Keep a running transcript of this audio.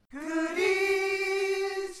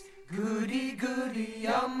Yippee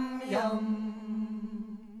yum yum.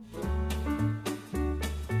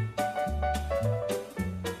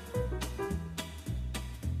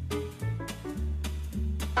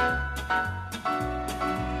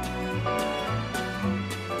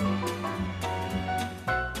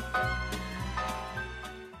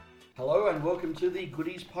 Hello and welcome to the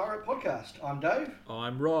Goodies Pirate Podcast. I'm Dave.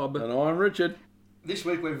 I'm Rob. And I'm Richard. This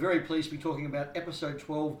week we're very pleased to be talking about episode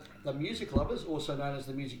 12, The Music Lovers, also known as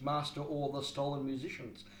The Music Master or The Stolen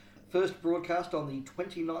Musicians. First broadcast on the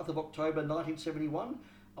 29th of October 1971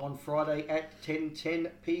 on Friday at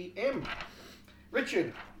 10:10 p.m.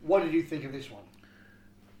 Richard, what did you think of this one?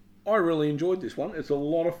 I really enjoyed this one. It's a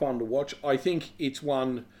lot of fun to watch. I think it's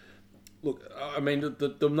one... Look, I mean,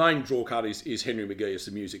 the main draw card is Henry McGee as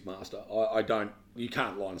the music master. You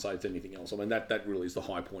can't lie and say it's anything else. I mean, that really is the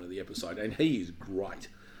high point of the episode, and he is great.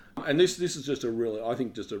 And this is just a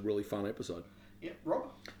really fun episode. Yeah,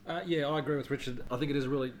 Rob? Yeah, I agree with Richard. I think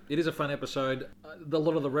it is a fun episode. A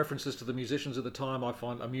lot of the references to the musicians at the time I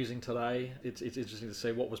find amusing today. It's interesting to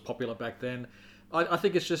see what was popular back then. I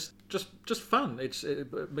think it's just fun.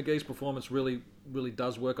 McGee's performance really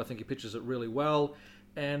does work. I think he pitches it really well.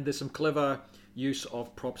 And there's some clever use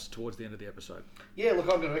of props towards the end of the episode. Yeah,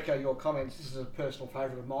 look, I'm going to echo your comments. This is a personal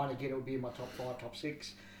favourite of mine. Again, it would be in my top 5, top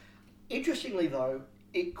 6. Interestingly, though,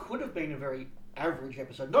 it could have been a very average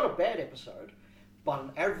episode. Not a bad episode, but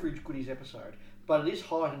an average Goodies episode. But it is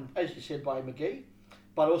heightened, as you said, by McGee,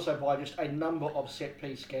 but also by just a number of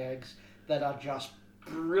set-piece gags that are just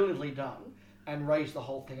brilliantly done and raise the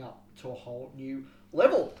whole thing up to a whole new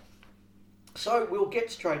level. So we'll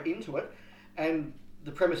get straight into it, and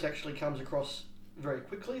the premise actually comes across very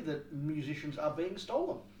quickly that musicians are being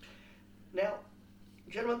stolen. Now,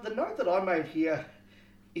 gentlemen, the note that I made here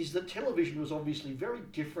is that television was obviously very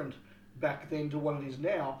different back then to what it is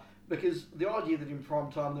now, because the idea that in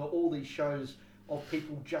prime time there were all these shows of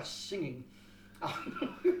people just singing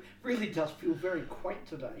really does feel very quaint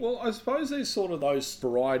today. Well, I suppose there's sort of those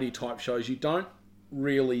variety type shows. You don't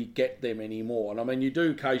really get them anymore. And I mean, you do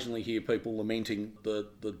occasionally hear people lamenting the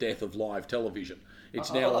death of live television.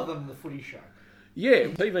 It's now other than the footy show. Yeah,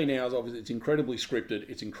 TV now is obviously, it's incredibly scripted.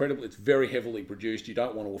 It's very heavily produced. You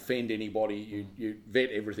don't want to offend anybody. You vet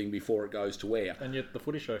everything before it goes to air. And yet the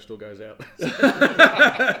footy show still goes out.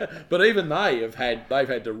 But even they've had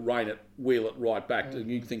to wheel it right back.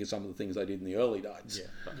 You can think of some of the things they did in the early days.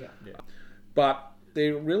 Yeah. But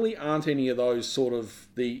there really aren't any of those sort of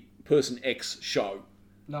the Person X show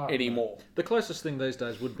anymore. The closest thing these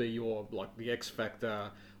days would be the X Factor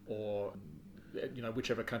or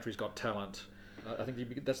whichever country's got talent. I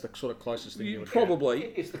think that's the sort of closest thing you would probably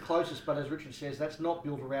get. It's the closest, but as Richard says, that's not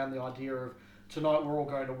built around the idea of tonight we're all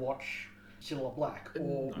going to watch Cilla Black.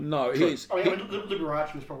 Or no, it is.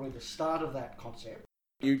 Liberace was probably the start of that concept.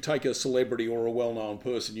 You take a celebrity or a well-known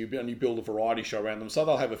person, you build a variety show around them, so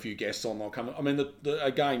they'll have a few guests on. They'll come. I mean,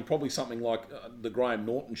 again, probably something like the Graham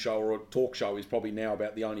Norton show or a talk show is probably now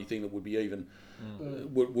about the only thing that would be even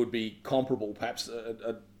would be comparable, perhaps.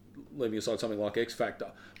 Leaving aside something like X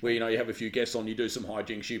Factor, where you have a few guests on, you do some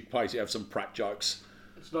hijinks, you have some prat jokes.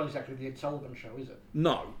 It's not exactly the Ed Sullivan show, is it?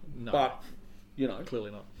 No. But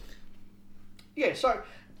clearly not. Yeah, so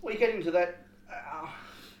we get into that.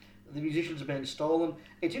 The musicians are being stolen.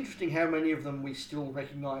 It's interesting how many of them we still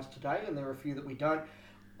recognise today, and there are a few that we don't.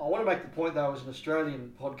 I want to make the point, though, as an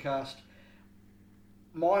Australian podcast,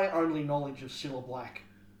 my only knowledge of Cilla Black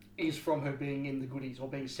is from her being in the Goodies, or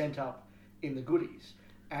being sent up in the Goodies.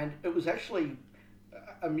 And it was actually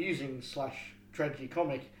amusing / tragedy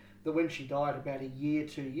comic that when she died about 2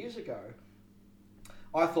 years ago,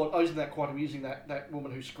 I thought, isn't that quite amusing that woman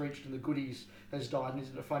who screeched in the Goodies has died, and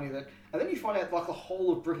isn't it funny that... And then you find out the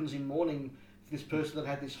whole of Britain's in mourning for this person that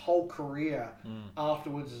had this whole career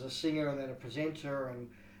afterwards as a singer and then a presenter and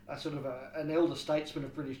a sort of an elder statesman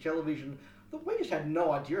of British television that we just had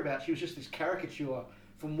no idea about. She was just this caricature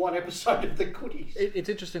from one episode of the Goodies. It's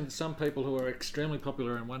interesting that some people who are extremely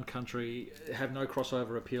popular in one country have no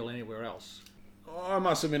crossover appeal anywhere else. I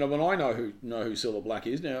must admit, I know who Cilla Black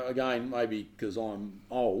is. Now, again, maybe because I'm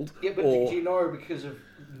old. Yeah, but do you know her because of...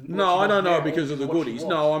 No, I don't know her because of the Goodies.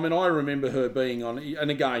 No, I mean, I remember her being on...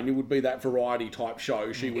 And again, it would be that variety type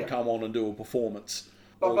show. She would come on and do a performance.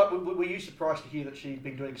 But were you surprised to hear that she'd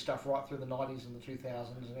been doing stuff right through the 90s and the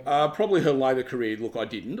 2000s and everything? Probably her later career. Look, I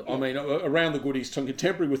didn't. Yeah. I mean, around the Goodies,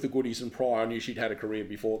 contemporary with the Goodies and prior, I knew she'd had a career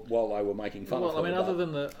before while they were making fun of her. Well, I mean,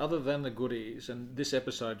 other than the Goodies, and this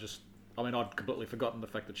episode just... I mean, I'd completely forgotten the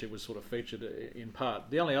fact that she was sort of featured in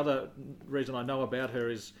part. The only other reason I know about her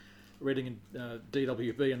is reading in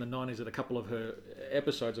DWB in the 90s that a couple of her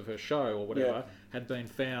episodes of her show or whatever had been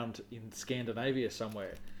found in Scandinavia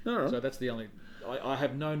somewhere. All right. So that's the only... I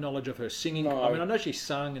have no knowledge of her singing. No. I mean, I know she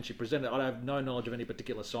sung and she presented. I have no knowledge of any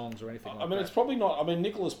particular songs or anything like I mean, that. it's probably not. I mean,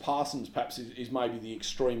 Nicholas Parsons perhaps is maybe the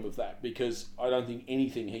extreme of that, because I don't think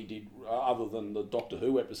anything he did other than the Doctor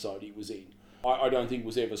Who episode he was in, I don't think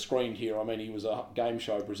was ever screened here. I mean, he was a game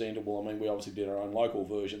show presentable. I mean, we obviously did our own local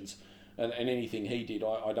versions, and anything he did,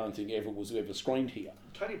 I don't think was ever screened here.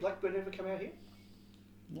 Tony Blackburn ever come out here?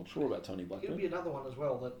 I'm not sure about Tony He'll Blackburn. be another one as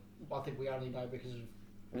well that I think we only know because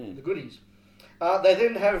of the goodies. They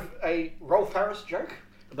then have a Rolf Harris joke.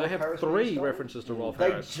 They Rolf have Harris 3 being references to Rolf They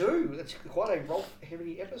Harris. do. It's quite a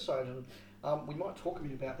Rolf-heavy episode, and we might talk a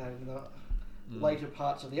bit about that in the later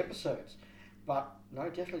parts of the episodes. But no,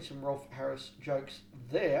 definitely some Rolf Harris jokes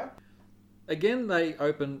there. Again, they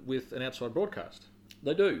open with an outside broadcast,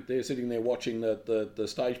 They do. They're sitting there watching the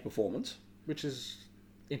stage performance. which is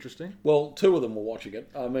interesting. Well, 2 of them were watching it.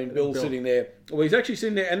 I mean, Bill's Bill. sitting there. Well, he's actually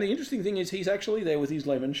sitting there, and the interesting thing is he's actually there with his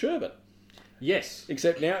lemon sherbet. Yes.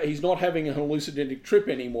 Except now he's not having a hallucinogenic trip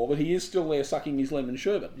anymore, but he is still there sucking his lemon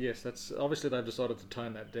sherbet. Yes, that's obviously they've decided to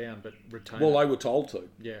tone that down, but retain Well, it. they were told to.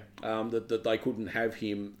 Yeah. That they couldn't have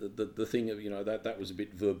him. The thing of, that was a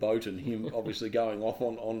bit verboten. Him obviously going off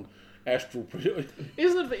on astral.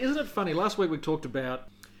 Isn't it funny? Last week we talked about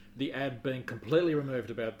the ad being completely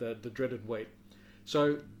removed about the dreaded wheat.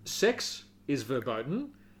 So sex is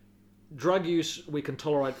verboten. Drug use we can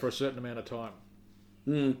tolerate for a certain amount of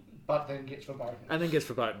time. But then gets verboten. And then gets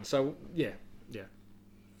verboten. So, yeah.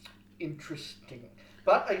 Interesting.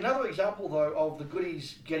 But another example, though, of the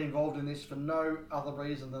goodies get involved in this for no other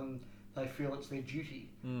reason than they feel it's their duty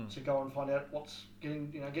to go and find out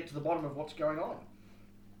get to the bottom of what's going on.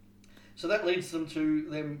 So that leads them to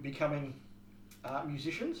them becoming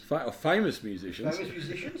musicians. Famous musicians. Famous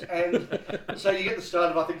musicians. And so you get the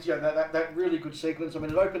start of, I think, that really good sequence. I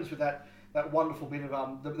mean, it opens with that wonderful bit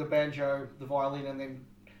of the banjo, the violin, and then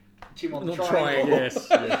Tim on the triangle. Yes.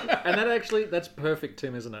 Yeah. And that's perfect,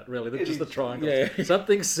 Tim, isn't it? Really, that's It just the is. triangle. Yeah.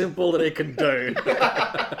 Something simple that he can do.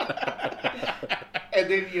 And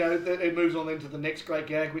then, it moves on then to the next great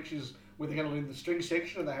gag, which is where they're going to learn the string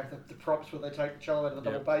section, and they have the props where they take the cello out of the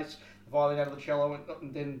double bass, the violin out of the cello,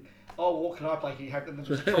 and then, what can I play here? And then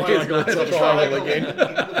there's a triangle, It's a triangle again.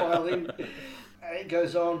 the violin. And it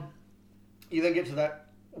goes on. You then get to that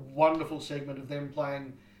wonderful segment of them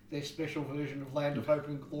playing their special version of Land of Hope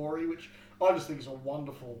and Glory, which I just think is a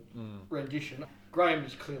wonderful rendition. Graham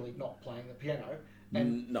is clearly not playing the piano.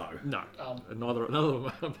 And No. Neither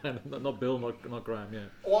not Bill, not Graham.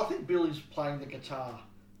 Yeah. I think Bill is playing the guitar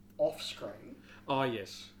off screen. Oh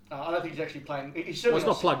yes. I don't think he's actually playing. He's Well, certainly it's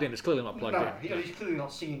not plugged in. It's clearly not plugged No, in. he's clearly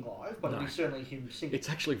not singing live, but No. it's certainly him singing. It's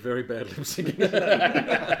actually very bad lip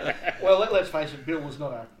syncing. Well, let's face it, Bill was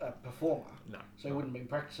not a performer, No. so he wouldn't have been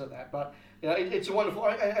practicing that. But it's a wonderful,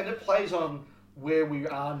 and it plays on where we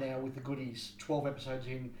are now with the goodies. 12 episodes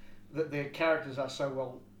in, that their characters are so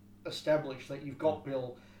well established that you've got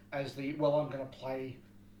Bill as I'm going to play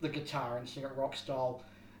the guitar and sing it rock style.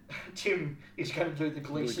 Tim is going to do the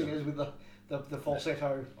glee singers with the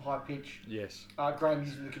falsetto high pitch. Yes. Graham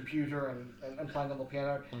using the computer and playing on the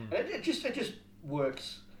piano. And it just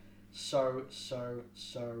works so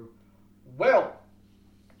well.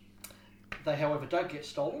 They, however, don't get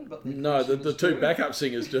stolen, but No, the 2 backup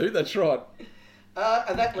singers do. That's right.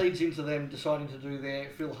 And that leads into them deciding to do their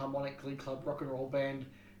Philharmonic Glee Club Rock and Roll Band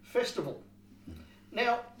Festival.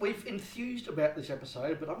 Now, we've enthused about this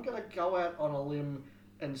episode, but I'm going to go out on a limb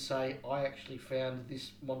and say I actually found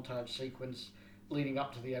this montage sequence leading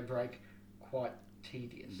up to the ad break quite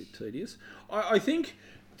tedious. A bit tedious. I think,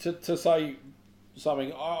 to say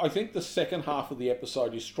something, I think the second half of the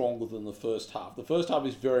episode is stronger than the first half. The first half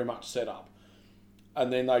is very much set up,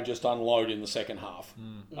 and then they just unload in the second half,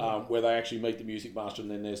 where they actually meet the music master, and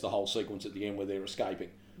then there's the whole sequence at the end where they're escaping.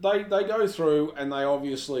 They go through, and they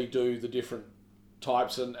obviously do the different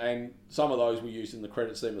types, and some of those were used in the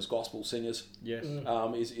credits, them as gospel singers. Yes.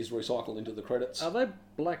 Is recycled into the credits. Are they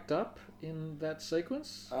blacked up in that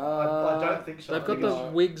sequence? I don't think so. They've I got think the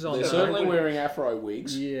it's- wigs on. They're don't certainly they? wearing afro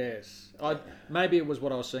wigs. Yes. Maybe it was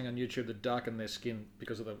what I was seeing on YouTube that darkened their skin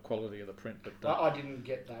because of the quality of the print. But I didn't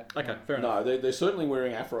get that. okay, fair enough. No, they're certainly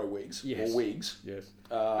wearing afro wigs Yes. or wigs. Yes.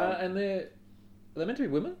 And are they meant to be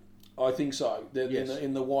women? I think so. They're Yes.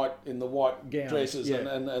 in the white Gowns, dresses yeah.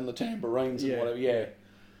 and the tambourines Yeah, and whatever. Yeah.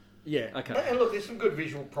 Yeah. Okay. And look, there's some good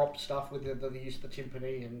visual prop stuff with the use of the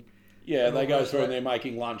timpani and Yeah, And they all go those, through and like- they're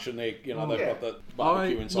making lunch and they've Yeah. got the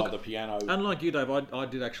barbecue I- inside look, the piano. Unlike you, Dave, I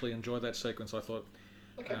did actually enjoy that sequence. I thought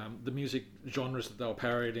Okay. the music genres that they were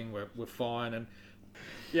parodying were fine, and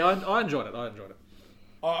Yeah, I enjoyed it.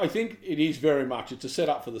 I think it is very much. It's a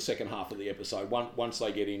setup for the second half of the episode. Once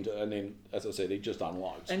they get into, and then, as I said, he just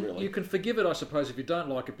unloads. And really, you can forgive it, I suppose, if you don't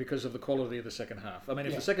like it because of the quality of the second half. I mean,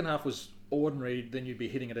 if the second half was ordinary, then you'd be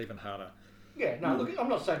hitting it even harder. Yeah, no, look, I'm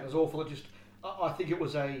not saying it was awful. It just, I think it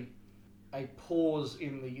was a pause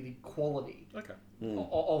in the quality Okay.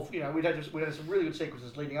 of we had some really good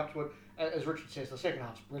sequences leading up to it. As Richard says, the second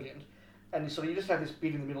half's brilliant, and so you just have this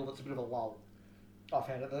bit in the middle that's a bit of a lull. I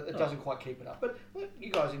found it doesn't quite keep it up, but well,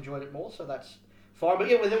 you guys enjoyed it more, so that's fine. But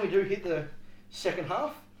yeah, well, then we do hit the second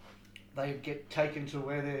half. They get taken to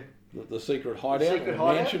where they're the secret hideout,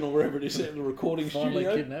 or mansion, or wherever it is, the recording Finally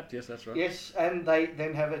studio. kidnapped. Yes, that's right. Yes, and they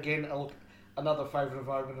then have again another favourite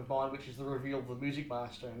moment of mine, which is the reveal of the music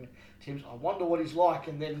master. And Tim's, I wonder what he's like,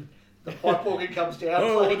 and then the pipe organ comes down.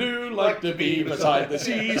 Oh, I do like to be beside the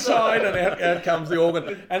seaside, and out comes the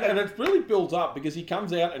organ, and it really builds up because he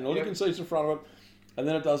comes out, and all you can see is in front of him. And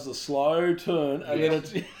then it does the slow turn, and then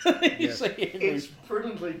it's you see Henry. It's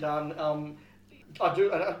brilliantly done. I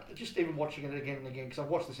do, and just even watching it again and again, because I've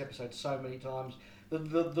watched this episode so many times. The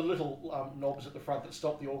little knobs at the front that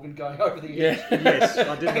stop the organ going over the edge. Yes,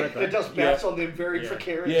 I did note that. It does bounce on them very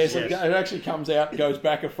precariously. Yes, it actually comes out, goes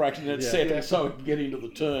back a fraction, and it's set so it can get into the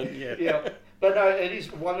turn. Yeah. But no, it is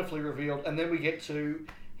wonderfully revealed. And then we get to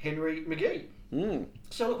Henry McGee.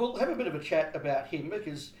 So look, we'll have a bit of a chat about him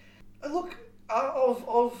because, look,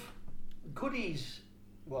 of Goodies,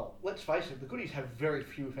 well, let's face it, the Goodies have very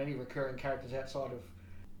few, if any, recurring characters outside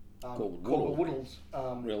of Caldwell Woodall's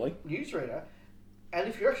really newsreader. And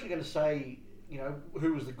if you're actually going to say,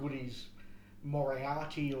 who was the Goodies'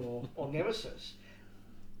 Moriarty or Nemesis,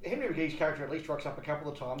 Henry McGee's character at least rocks up a couple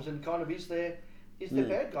of times and kind of is their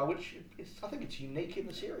bad guy, which I think it's unique in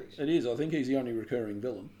the series. It is. I think he's the only recurring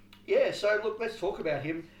villain. Yeah, so look, let's talk about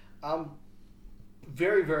him.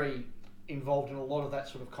 Very, very involved in a lot of that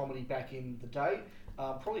sort of comedy back in the day.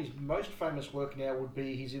 Probably his most famous work now would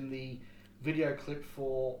be he's in the video clip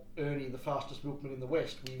for Ernie, the Fastest Milkman in the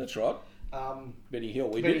West. That's right. Benny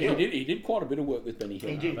Hill. He did quite a bit of work with Benny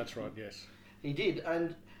Hill. He did. That's right, yes. He did,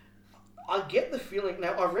 and I get the feeling,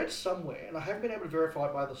 now I've read somewhere, and I haven't been able to verify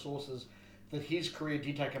it by the sources, that his career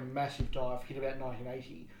did take a massive dive, hit about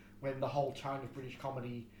 1980, when the whole tone of British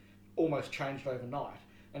comedy almost changed overnight.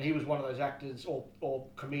 And he was one of those actors or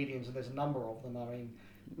comedians, and there's a number of them. I mean,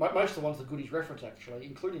 most of the ones the Goodies reference, actually,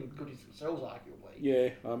 including the Goodies themselves, arguably. Yeah,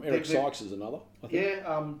 Eric Sykes is another, I think.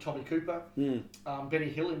 Yeah, Tommy Cooper, Benny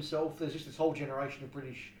Hill himself. There's just this whole generation of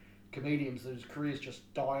British comedians whose careers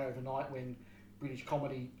just die overnight when British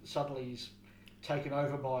comedy suddenly is taken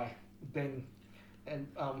over by Ben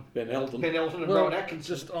Elton and Rowan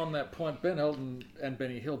Atkinson. Just on that point, Ben Elton and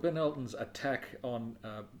Benny Hill. Ben Elton's attack on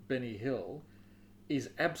Benny Hill is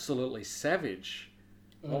absolutely savage.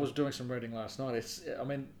 I was doing some reading last night.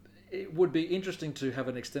 It would be interesting to have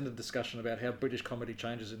an extended discussion about how British comedy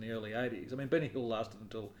changes in the early 80s. I mean, Benny Hill lasted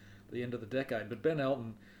until the end of the decade, but Ben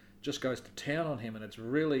Elton just goes to town on him, and it's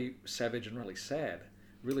really savage and really sad.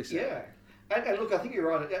 Really sad. Yeah. And look, I think you're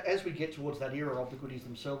right. As we get towards that era of the Goodies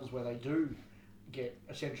themselves where they do get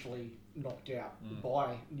essentially knocked out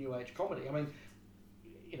by New Age comedy. I mean,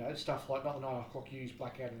 stuff like Not the 9 O'Clock News,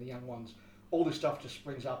 Blackout and the Young Ones, all this stuff just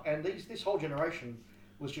springs up. And this whole generation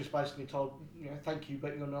was just basically told, thank you,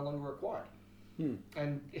 but you're no longer required.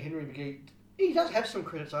 And Henry McGee, he does have some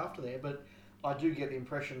credits after there, but I do get the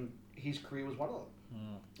impression his career was one of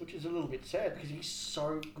them, which is a little bit sad because he's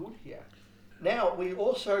so good here. Now, we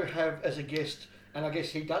also have as a guest, and I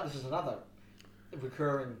guess this is another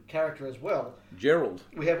recurring character as well. Gerald.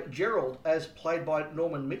 We have Gerald as played by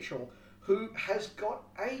Norman Mitchell, who has got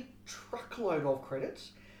a truckload of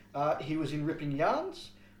credits. He was in Ripping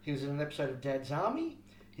Yarns. He was in an episode of Dad's Army.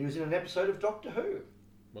 He was in an episode of Doctor Who.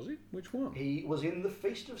 Was he? Which one? He was in The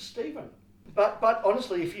Feast of Stephen. But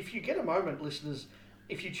honestly, if you get a moment, listeners,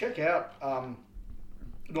 if you check out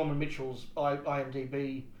Norman Mitchell's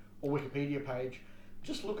IMDb or Wikipedia page,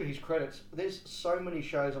 just look at his credits. There's so many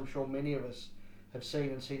shows I'm sure many of us have seen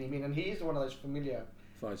him in, and he is one of those familiar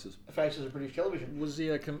faces of British television. Was he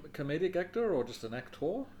a comedic actor or just an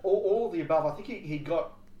actor? All of the above. I think he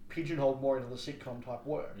got pigeonholed more into the sitcom type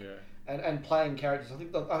work. Yeah. And playing characters.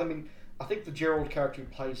 I think the Gerald character he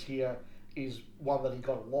plays here is one that he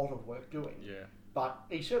got a lot of work doing. Yeah. But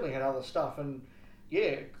he certainly had other stuff, and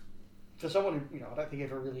for someone who I don't think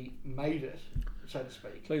ever really made it, so to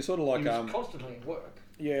speak. So he's sort of like he was constantly in work.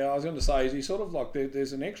 Yeah, I was going to say he's sort of like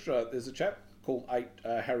there's a chap called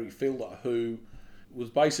Harry Fielder who was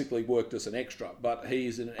basically worked as an extra, but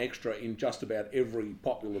he's an extra in just about every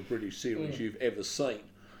popular British series you've ever seen.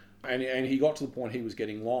 And he got to the point he was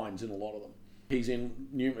getting lines in a lot of them. He's in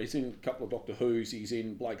a couple of Doctor Who's. He's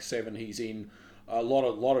in Blake Seven. He's in a lot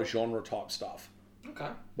of genre type stuff. Okay.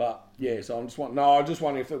 But yeah, so I just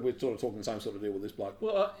wonder if we're sort of talking the same sort of deal with this bloke.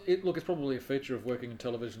 Well, it's probably a feature of working in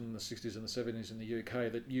television in the 60s and the 70s in the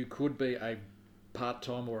UK that you could be a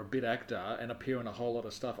part-time or a bit actor and appear in a whole lot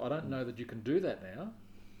of stuff. I don't know that you can do that now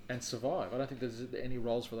and survive. I don't think there's any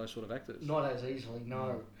roles for those sort of actors. Not as easily,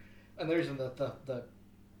 no. And there isn't the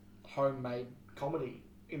homemade comedy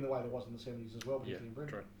in the way there was in the 70s as well, particularly in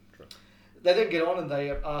Britain. True. They then get on and they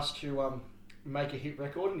are asked to make a hit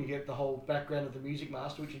record, and you get the whole background of the Music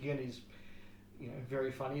Master, which again is,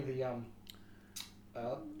 very funny. The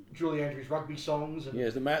Julie Andrews rugby songs. And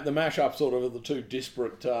yes, the mashup sort of the two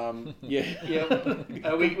disparate. Yeah.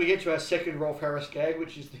 Yeah. We get to our second Rolf Harris gag,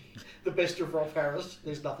 which is the best of Rolf Harris.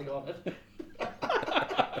 There's nothing on it.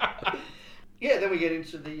 Yeah. Then we get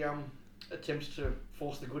into the attempts to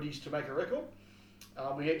force the goodies to make a record.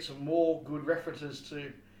 We get some more good references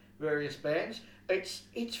to various bands.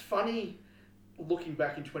 It's funny looking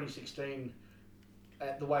back in 2016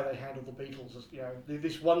 at the way they handled the Beatles.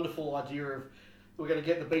 This wonderful idea of we're going to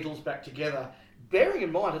get the Beatles back together, bearing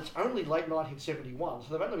in mind it's only late 1971, so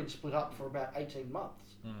they've only been split up for about 18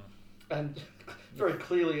 months. And very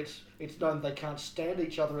clearly it's known they can't stand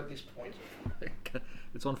each other at this point.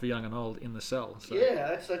 It's on for young and old in the cell. So.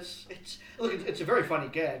 Yeah, it's a very funny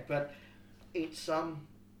gag, but it's I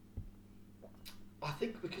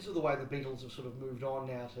think because of the way the Beatles have sort of moved on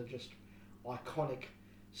now to just iconic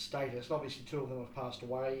status, and obviously two of them have passed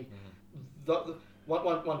away.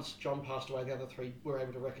 Once John passed away, the other three were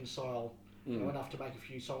able to reconcile enough to make a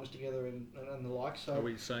few songs together and the like. So are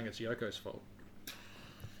we saying it's Yoko's fault?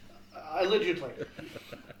 Allegedly.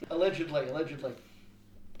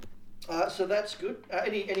 So that's good.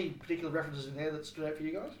 Any particular references in there that stood out for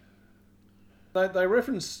you guys? They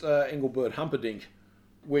referenced Engelbert Humperdinck,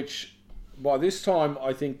 which by this time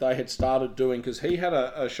I think they had started doing, because he had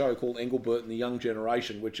a show called Engelbert and the Young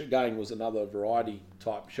Generation, which again was another variety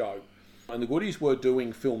type show. And the Goodies were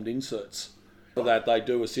doing filmed inserts for that. They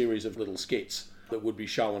do a series of little skits that would be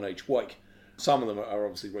shown each week. Some of them are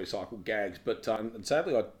obviously recycled gags, but and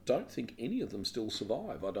sadly I don't think any of them still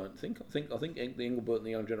survive. I think the Engelbert and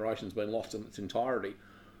the Young Generation has been lost in its entirety.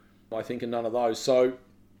 I think, and none of those. So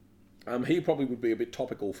he probably would be a bit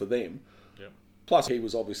topical for them. Yeah. Plus, he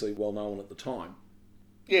was obviously well known at the time.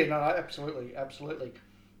 Yeah, no, absolutely.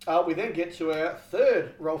 We then get to our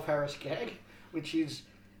third Rolf Harris gag, which is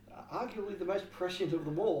arguably the most prescient of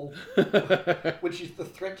them all, which is the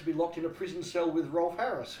threat to be locked in a prison cell with Rolf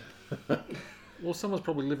Harris. Well, someone's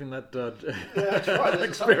probably living that Yeah, that's right. There's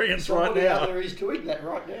experience right now. Out there is doing that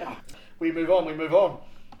right now. We move on.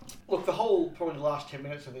 Look, the whole, probably the last 10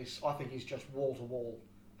 minutes of this, I think, is just wall-to-wall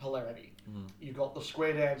hilarity. You've got the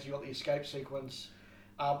square dance, you've got the escape sequence.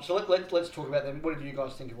 So let's talk about them. What did you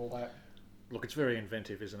guys think of all that? Look, it's very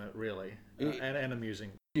inventive, isn't it? Really, and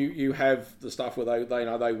amusing. You have the stuff where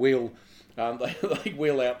they wheel they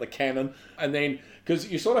wheel out the cannon, and then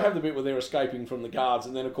because you sort of have the bit where they're escaping from the guards,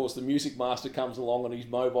 and then of course the Music Master comes along on his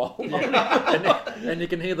mobile, and you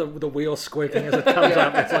can hear the wheel squeaking as it comes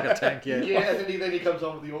up. It's like a tank, yeah. Yeah, and then he comes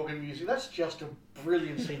on with the organ music. That's just a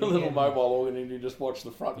brilliant scene. A little mobile organ, and you just watch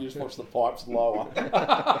the front. You just watch the pipes lower.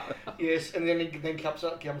 Yes, and then he comes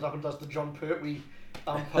up and does the John Pertwee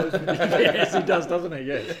pose. With Yes, he does, doesn't he?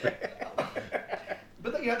 Yes.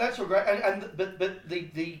 But that's all great, but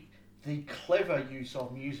the clever use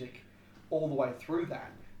of music all the way through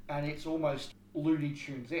that, and it's almost Looney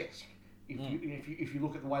Tunes-esque if you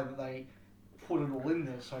look at the way that they put it all in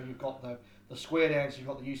there. So you've got the square dance, you've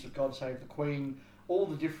got the use of God Save the Queen, all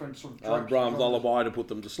the different sort of Brahms' lullaby to put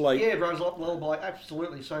them to sleep. Yeah, Brahms' lullaby,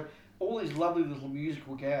 absolutely. So all these lovely little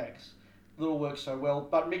musical gags that all work so well,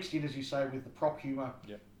 but mixed in, as you say, with the prop humour.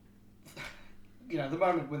 Yep. The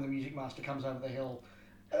moment when the Music Master comes over the hill,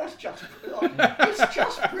 it's just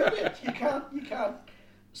brilliant. You can't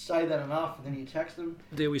say that enough, and then he attacks them.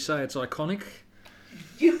 Dare we say it's iconic?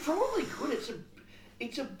 You probably could.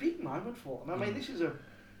 It's a big moment for them. I mean, this is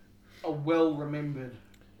a well remembered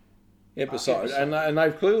episode. And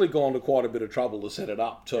they've clearly gone to quite a bit of trouble to set it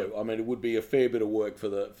up too. I mean, it would be a fair bit of work for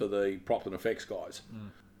the prop and effects guys.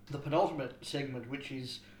 The penultimate segment, which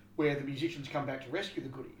is where the musicians come back to rescue the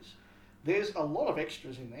goodies, there's a lot of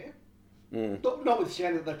extras in there.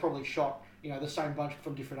 Notwithstanding that they probably shot, the same bunch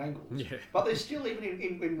from different angles. Yeah. But there's still, even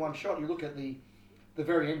in one shot, you look at the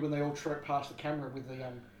very end when they all trek past the camera with the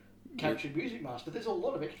captured Music Master. There's a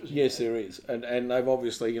lot of extras. Yes, there is, and they've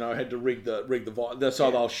obviously had to rig the violin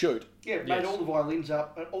so they'll shoot. Yeah, made all the violins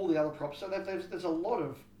up and all the other props. So there's a lot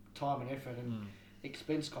of time and effort and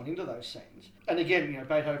expense gone into those scenes. And again,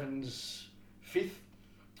 Beethoven's Fifth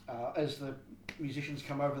as the musicians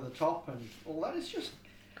come over the top and all that. It's just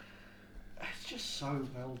so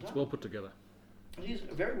well done. It's well put together. It is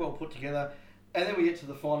very well put together. And then we get to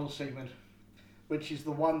the final segment, which is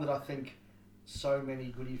the one that I think so many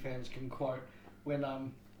Goody fans can quote when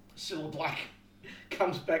Cilla Black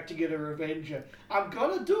comes back to get a revenge. I'm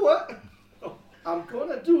gonna do it. I'm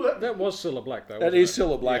gonna do it. That was Cilla Black, though. That wasn't is it?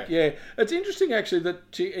 Cilla Black, yeah. It's interesting actually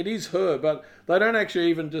that it is her, but they don't actually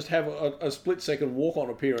even just have a split second walk on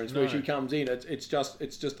appearance where No. she comes in. It's just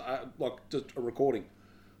like just a recording,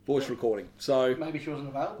 voice recording. So Maybe she wasn't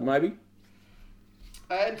available. maybe.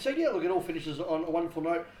 And so yeah, look, it all finishes on a wonderful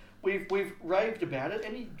note. We've raved about it.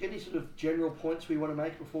 Any sort of general points we want to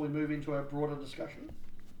make before we move into our broader discussion?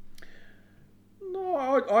 No,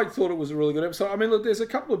 I thought it was a really good episode. I mean, look, there's a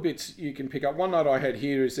couple of bits you can pick up. One note I had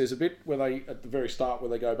here is there's a bit where they, at the very start, where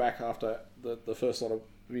they go back after the first lot of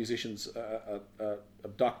musicians are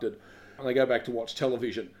abducted, and they go back to watch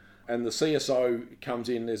television. And the CSO comes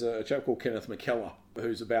in, there's a chap called Kenneth McKellar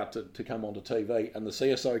who's about to come onto TV, and the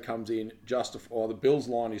CSO comes in or the Bill's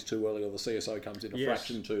line is too early, or the CSO comes in a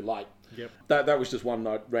fraction too late. Yep. That was just one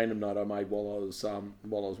random note I made while I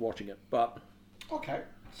was watching it. But Okay,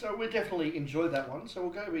 so we definitely enjoyed that one. So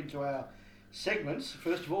we'll go into our segments.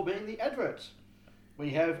 First of all, being the adverts.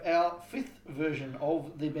 We have our 5th version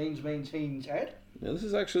of the Beans Mean Teens ad. now this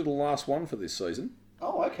is actually the last one for this season.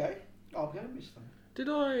 Oh, okay. I'm going to miss them.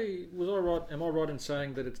 Am I right in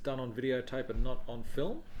saying that it's done on videotape and not on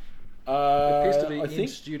film? It It appears to be in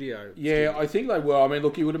studio. Yeah, I think they were. I mean,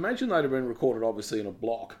 look, you would imagine they'd have been recorded obviously in a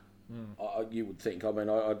block. You would think. I mean,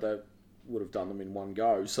 they would have done them in one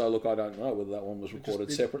go. So, look, I don't know whether that one was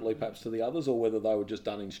recorded separately perhaps to the others, or whether they were just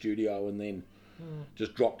done in studio and then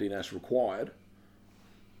just dropped in as required.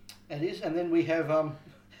 It is, and then we have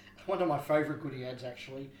one of my favourite Goody ads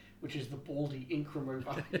actually, which is the Baldy ink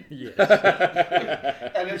remover. Yes.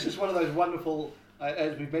 And it's just one of those wonderful,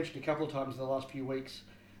 as we've mentioned a couple of times in the last few weeks,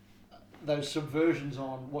 those subversions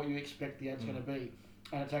on what you expect the ad's going to be.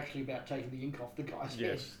 And it's actually about taking the ink off the guy's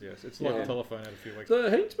head. Yes. It's like a telephone ad a few weeks.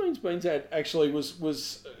 The Heats Beans Beans ad actually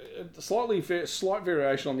was a slight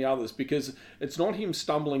variation on the others, because it's not him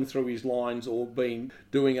stumbling through his lines or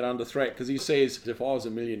doing it under threat, because he says, if I was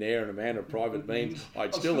a millionaire and a man of private means,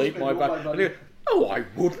 I'd still eat my money. Oh, I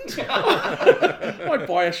wouldn't. I'd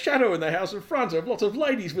buy a shadow in the house in front of lots of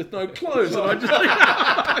ladies with no clothes, and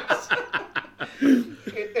I just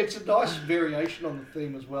It's a nice variation on the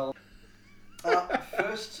theme as well.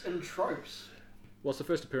 Firsts and tropes. Well, it's the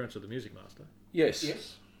first appearance of the Music Master. Yes.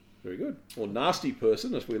 Yes. Very good. Or nasty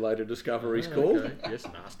person, as we later discover he's called. Okay. Yes,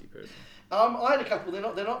 nasty person. I had a couple.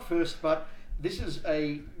 They're not first, but this is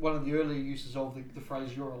one of the earlier uses of the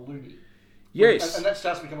phrase "you're a loony." Yes. And that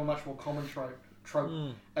starts to become a much more common trope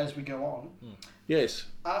as we go on. Yes.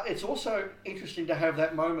 It's also interesting to have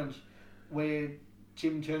that moment where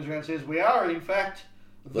Tim turns around and says, "We are, in fact,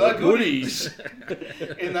 the goodies."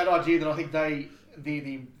 In that idea that I think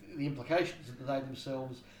the implications that they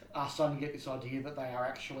themselves are starting to get this idea that they are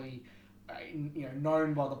actually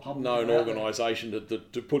known by the public. Known organisation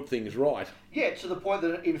to put things right. Yeah, to the point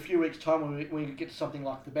that in a few weeks' time when we get to something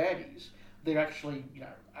like the baddies, they're actually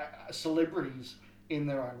celebrities in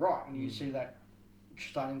their own right, and you see that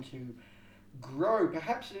starting to grow.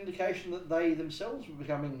 Perhaps an indication that they themselves were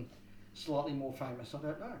becoming slightly more famous. I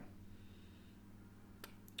don't know.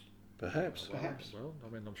 Perhaps. Well,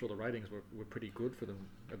 I mean, I'm sure the ratings were pretty good for them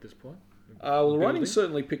at this point. Well, the ratings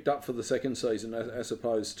certainly picked up for the second season as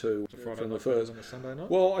opposed to Friday from the night first. on the Sunday night.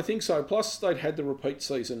 Well, I think so. Plus, they'd had the repeat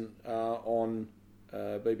season on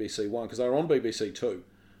BBC One, because they were on BBC Two,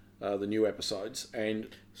 the new episodes. And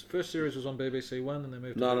First series was on BBC One, and they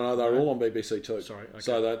moved. no, they were all on BBC Two. Sorry, okay.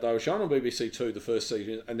 So they were shown on BBC Two the first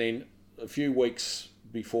season, and then a few weeks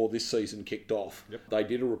before this season kicked off, they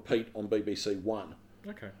did a repeat on BBC One.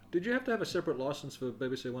 Okay. Did you have to have a separate license for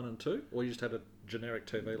BBC One and Two, or you just had a generic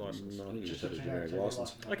TV license? No, I think you Just just had a generic TV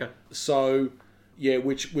license. Okay. So, yeah,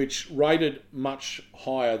 which rated much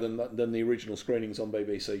higher than the original screenings on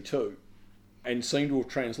BBC Two, and seemed to have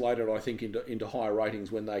translated, I think, into higher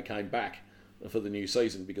ratings when they came back for the new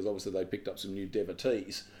season, because obviously they picked up some new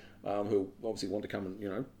devotees who obviously want to come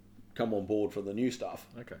and come on board for the new stuff.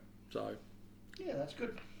 Okay. So, Yeah, that's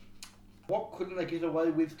good. What couldn't they get away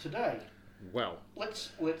with today? Well, Let's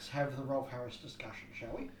have the Rolf Harris discussion,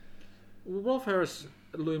 shall we? Rolf Harris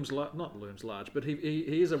not looms large, but he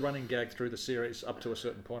is a running gag through the series up to a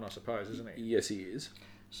certain point, I suppose, isn't he? yes, he is.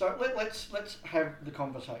 So let's have the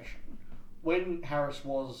conversation. When Harris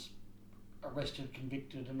was arrested,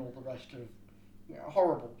 convicted, and all the rest of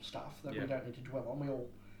horrible stuff that we don't need to dwell on, we all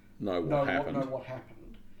Know know happened. what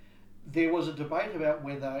happened. There was a debate about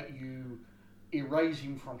whether you erase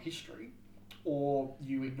him from history or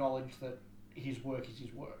you acknowledge that his work is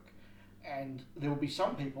his work. And there will be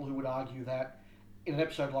some people who would argue that in an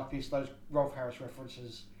episode like this, those Rolf Harris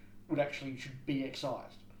references should be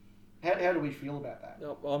excised. How do we feel about that?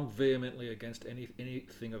 I'm vehemently against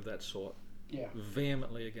anything of that sort. Yeah.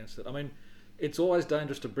 Vehemently against it. I mean, it's always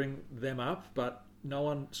dangerous to bring them up, but no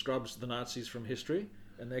one scrubs the Nazis from history,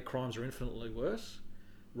 and their crimes are infinitely worse.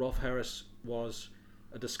 Rolf Harris was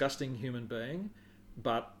a disgusting human being,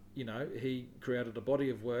 but, he created a body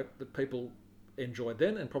of work that people enjoyed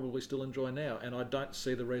then and probably still enjoy now, and I don't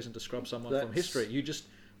see the reason to scrub someone from history.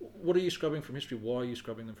 What are you scrubbing from history? Why are you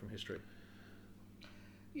scrubbing them from history?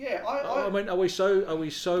 Yeah, I mean, are we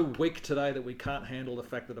so weak today that we can't handle the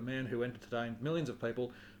fact that a man who entertained millions of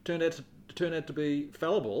people turned out to be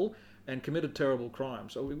fallible and committed terrible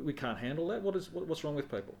crimes? So we can't handle that. What's wrong with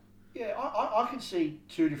people? Yeah, I can see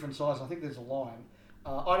two different sides. I think there's a line.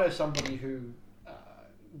 I know somebody who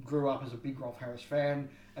grew up as a big Rolf Harris fan,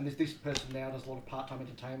 and this person now does a lot of part-time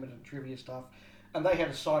entertainment and trivia stuff, and they had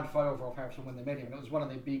a signed photo of Rolf Harris when they met him, and it was one of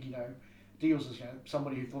their big, deals as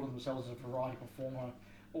somebody who thought of themselves as a variety performer,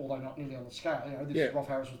 although not nearly on the scale. Rolf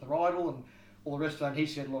Harris was their idol, and all the rest of that. And he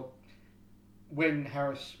said, look, when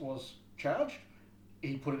Harris was charged,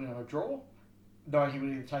 he put it in a drawer, knowing he would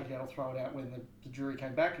either take it out or throw it out when the jury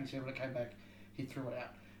came back. He said when it came back, he threw it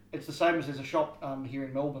out. It's the same as there's a shop here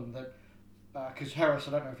in Melbourne that, because Harris,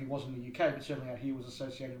 I don't know if he was in the UK, but certainly out here was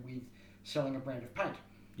associated with selling a brand of paint.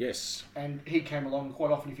 Yes. And he came along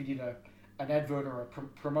quite often if he did an advert or a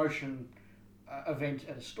promotion event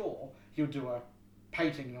at a store, he would do a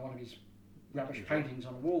painting, one of his rubbish paintings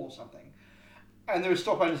on a wall or something. And there were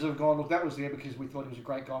stock owners that have gone, look, that was there because we thought he was a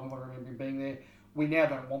great guy and we want to remember him being there. We now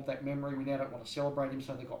don't want that memory. We now don't want to celebrate him,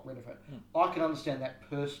 so they got rid of it. I can understand that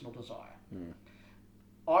personal desire.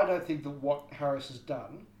 I don't think that what Harris has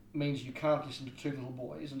done means you can't listen to Two Little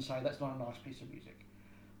Boys and say that's not a nice piece of music.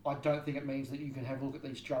 I don't think it means that you can have a look at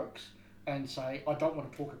these jokes and say, I don't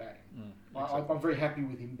want to talk about him. I'm very happy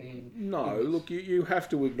with him being... No, look, you have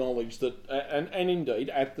to acknowledge that, and indeed,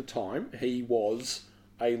 at the time, he was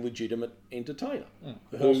a legitimate entertainer.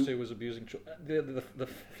 Whilst he was abusing... The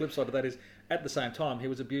flip side of that is, at the same time, he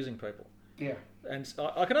was abusing people. Yeah. And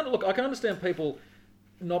I can understand people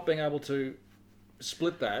not being able to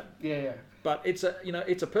split that. Yeah. But it's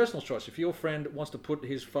a personal choice. If your friend wants to put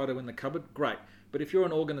his photo in the cupboard, great. But if you're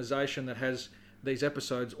an organisation that has these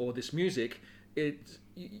episodes or this music,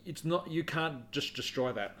 it's not. You can't just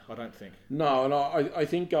destroy that. I don't think. No, and I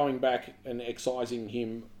think going back and excising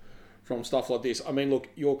him from stuff like this. I mean, look,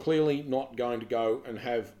 you're clearly not going to go and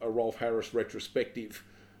have a Rolf Harris retrospective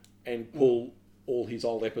and pull all his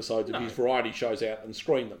old episodes of his variety shows out and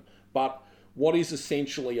screen them. But what is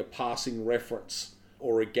essentially a passing reference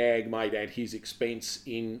or a gag made at his expense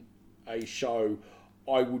in a show,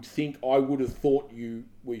 I would have thought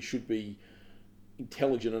we should be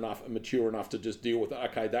intelligent enough and mature enough to just deal with it.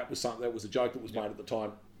 Okay, that was a joke that was made at the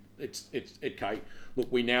time. It's okay.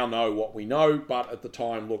 Look, we now know what we know, but at the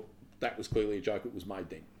time, look, that was clearly a joke that was made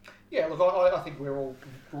then. Yeah, look, I think we're all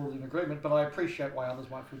broadly in agreement, but I appreciate why others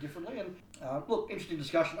might feel differently. And look, interesting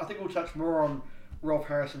discussion. I think we'll touch more on Rolf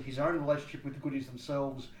Harris and his own relationship with the goodies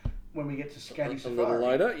themselves when we get to Scatty Safari. A little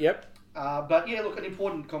later, yep. But yeah, look, an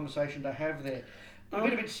important conversation to have there.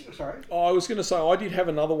 Sorry? I was going to say, I did have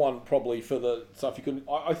another one probably for the stuff you couldn't...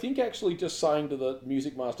 I think actually just saying to the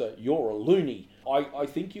music master, you're a loony, I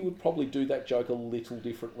think you would probably do that joke a little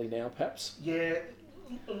differently now, perhaps. Yeah,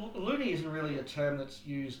 loony isn't really a term that's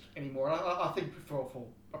used anymore, and I think for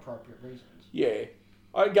appropriate reasons. Yeah.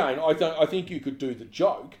 Again, I think you could do the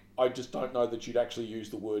joke. I just don't know that you'd actually use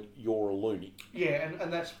the word "you're a loony." Yeah,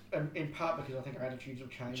 and that's in part because I think our attitudes have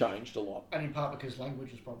changed a lot, and in part because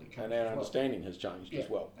language has probably changed, and our understanding has changed as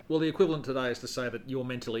well. Well, the equivalent today is to say that you're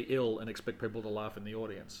mentally ill and expect people to laugh in the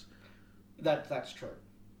audience. That's true.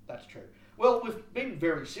 That's true. Well, we've been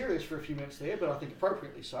very serious for a few minutes there, but I think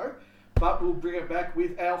appropriately so. But we'll bring it back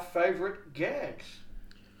with our favourite gags.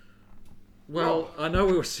 Well, I know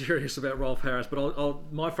we were serious about Rolf Harris,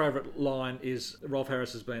 but my favourite line is Rolf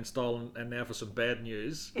Harris has been stolen, and now for some bad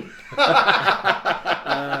news. So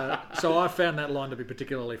I found that line to be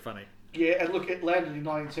particularly funny. Yeah, and look, it landed in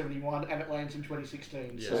 1971, and it lands in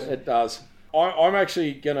 2016. Yes. So. It does. I'm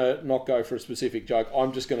actually going to not go for a specific joke.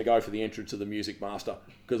 I'm just going to go for the entrance of the music master,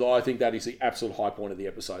 because I think that is the absolute high point of the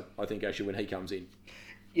episode. I think actually when he comes in.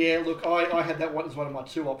 Yeah, look, I had that one as one of my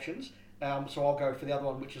two options. So I'll go for the other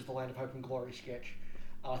one, which is the Land of Hope and Glory sketch.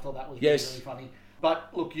 I thought that was really funny. But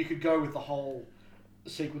look, you could go with the whole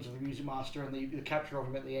sequence of the music master and the capture of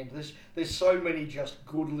him at the end. There's so many just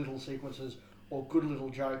good little sequences or good little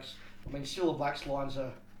jokes. I mean, Cilla Black's lines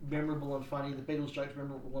are memorable and funny. The Beatles jokes are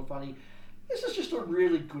memorable and funny. This is just a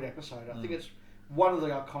really good episode. I think it's one of the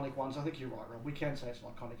iconic ones. I think you're right, Rob. We can say it's an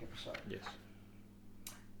iconic episode. Yes.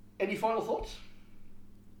 Any final thoughts?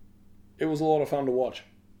 It was a lot of fun to watch.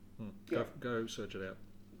 Yeah. Go search it out.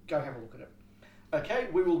 Go have a look at it. Okay,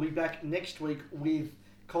 we will be back next week with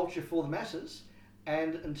Culture for the Masses.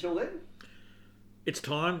 And until then... It's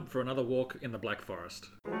time for another walk in the Black Forest.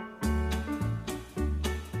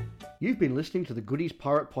 You've been listening to the Goodies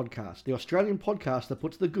Pirate Podcast, the Australian podcast that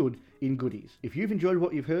puts the good in goodies. If you've enjoyed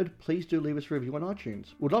what you've heard, please do leave us a review on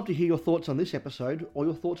iTunes. We'd love to hear your thoughts on this episode or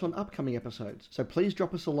your thoughts on upcoming episodes. So please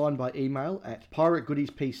drop us a line by email at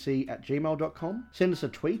pirategoodiespc@gmail.com, send us a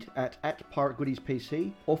tweet at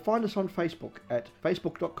pirategoodiespc, or find us on Facebook at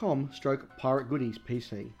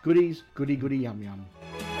facebook.com/pirategoodiespc. Goodies, goody goody yum yum.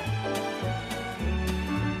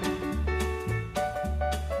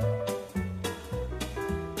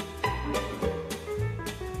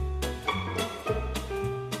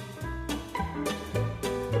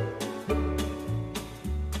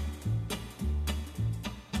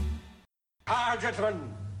 Gentlemen,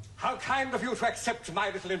 how kind of you to accept my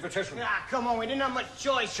little invitation. Ah, come on, we didn't have much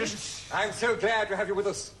choice. I'm so glad to have you with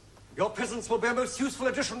us. Your presence will be a most useful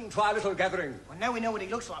addition to our little gathering. Well, now we know what he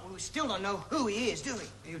looks like, but we still don't know who he is, do we?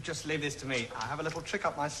 You just leave this to me. I have a little trick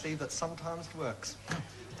up my sleeve that sometimes works.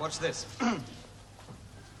 Watch this.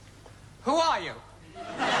 Who are you?